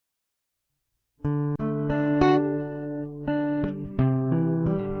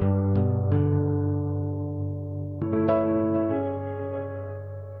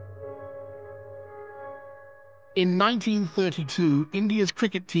1932, India's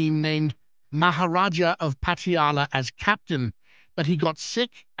cricket team named Maharaja of Patiala as captain, but he got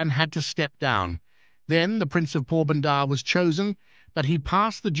sick and had to step down. Then the Prince of Porbandar was chosen, but he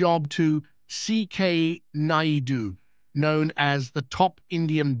passed the job to C.K. Naidu, known as the top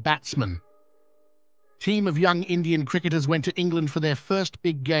Indian batsman. Team of young Indian cricketers went to England for their first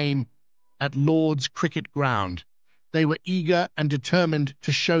big game at Lord's Cricket Ground. They were eager and determined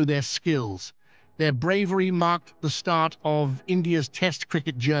to show their skills. Their bravery marked the start of India's Test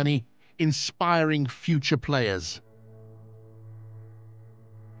cricket journey, inspiring future players.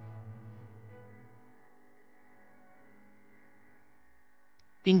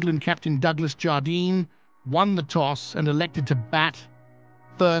 England captain Douglas Jardine won the toss and elected to bat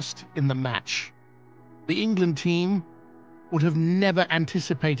first in the match. The England team would have never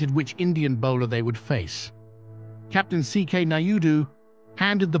anticipated which Indian bowler they would face. Captain C.K. Naidu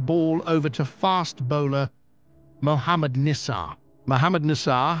handed the ball over to fast bowler Mohammad Nisar. Mohammad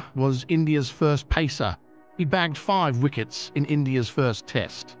Nisar was India's first pacer. He bagged 5 wickets in India's first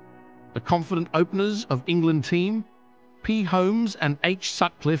test. The confident openers of England team, P. Holmes and H.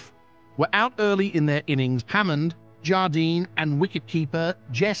 Sutcliffe, were out early in their innings. Hammond, Jardine and wicketkeeper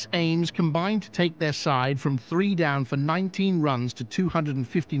Jess Ames combined to take their side from 3 down for 19 runs to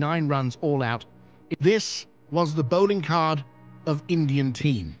 259 runs all out. This was the bowling card of Indian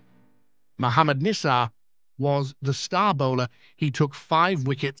team. Mohammad Nisar was the star bowler. He took 5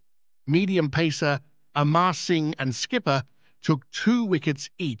 wickets. Medium pacer Amar Singh and skipper took 2 wickets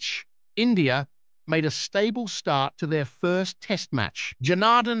each. India made a stable start to their first test match.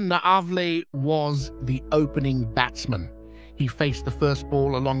 Janardhan Naavle was the opening batsman. He faced the first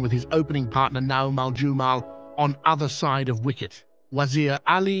ball along with his opening partner Naumal Jumal on other side of wicket. Wazir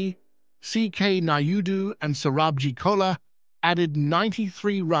Ali, C.K. Naidu and Sarabji Kola added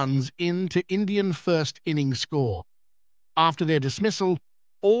 93 runs into Indian first innings score. After their dismissal,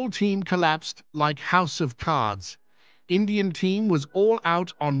 all team collapsed like house of cards. Indian team was all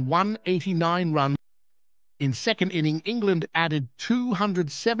out on 189 runs. In second inning, England added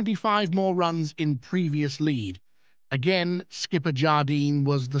 275 more runs in previous lead. Again, skipper Jardine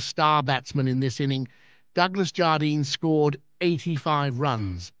was the star batsman in this inning. Douglas Jardine scored 85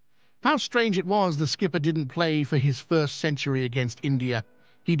 runs. How strange it was the skipper didn't play for his first century against India.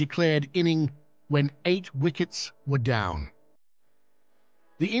 He declared inning when 8 wickets were down.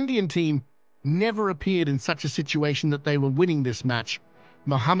 The Indian team never appeared in such a situation that they were winning this match.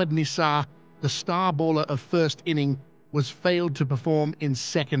 Mohammad Nisar, the star bowler of first inning, was failed to perform in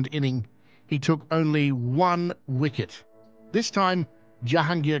second inning. He took only 1 wicket. This time,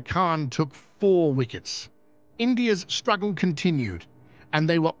 Jahangir Khan took 4 wickets. India's struggle continued, and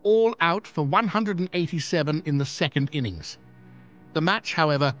they were all out for 187 in the second innings. The match,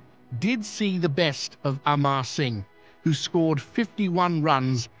 however, did see the best of Amar Singh, who scored 51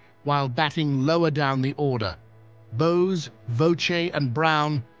 runs while batting lower down the order. Bose, Voce and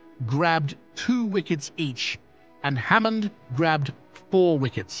Brown grabbed 2 wickets each, and Hammond grabbed 4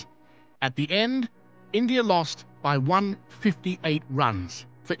 wickets. At the end, India lost by 158 runs.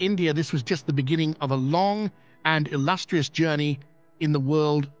 For India, this was just the beginning of a long and illustrious journey in the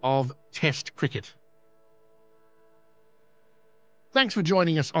world of Test cricket. Thanks for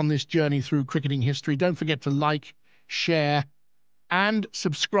joining us on this journey through cricketing history. Don't forget to like, share, and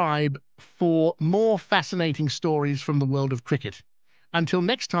subscribe for more fascinating stories from the world of cricket. Until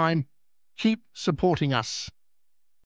next time, keep supporting us.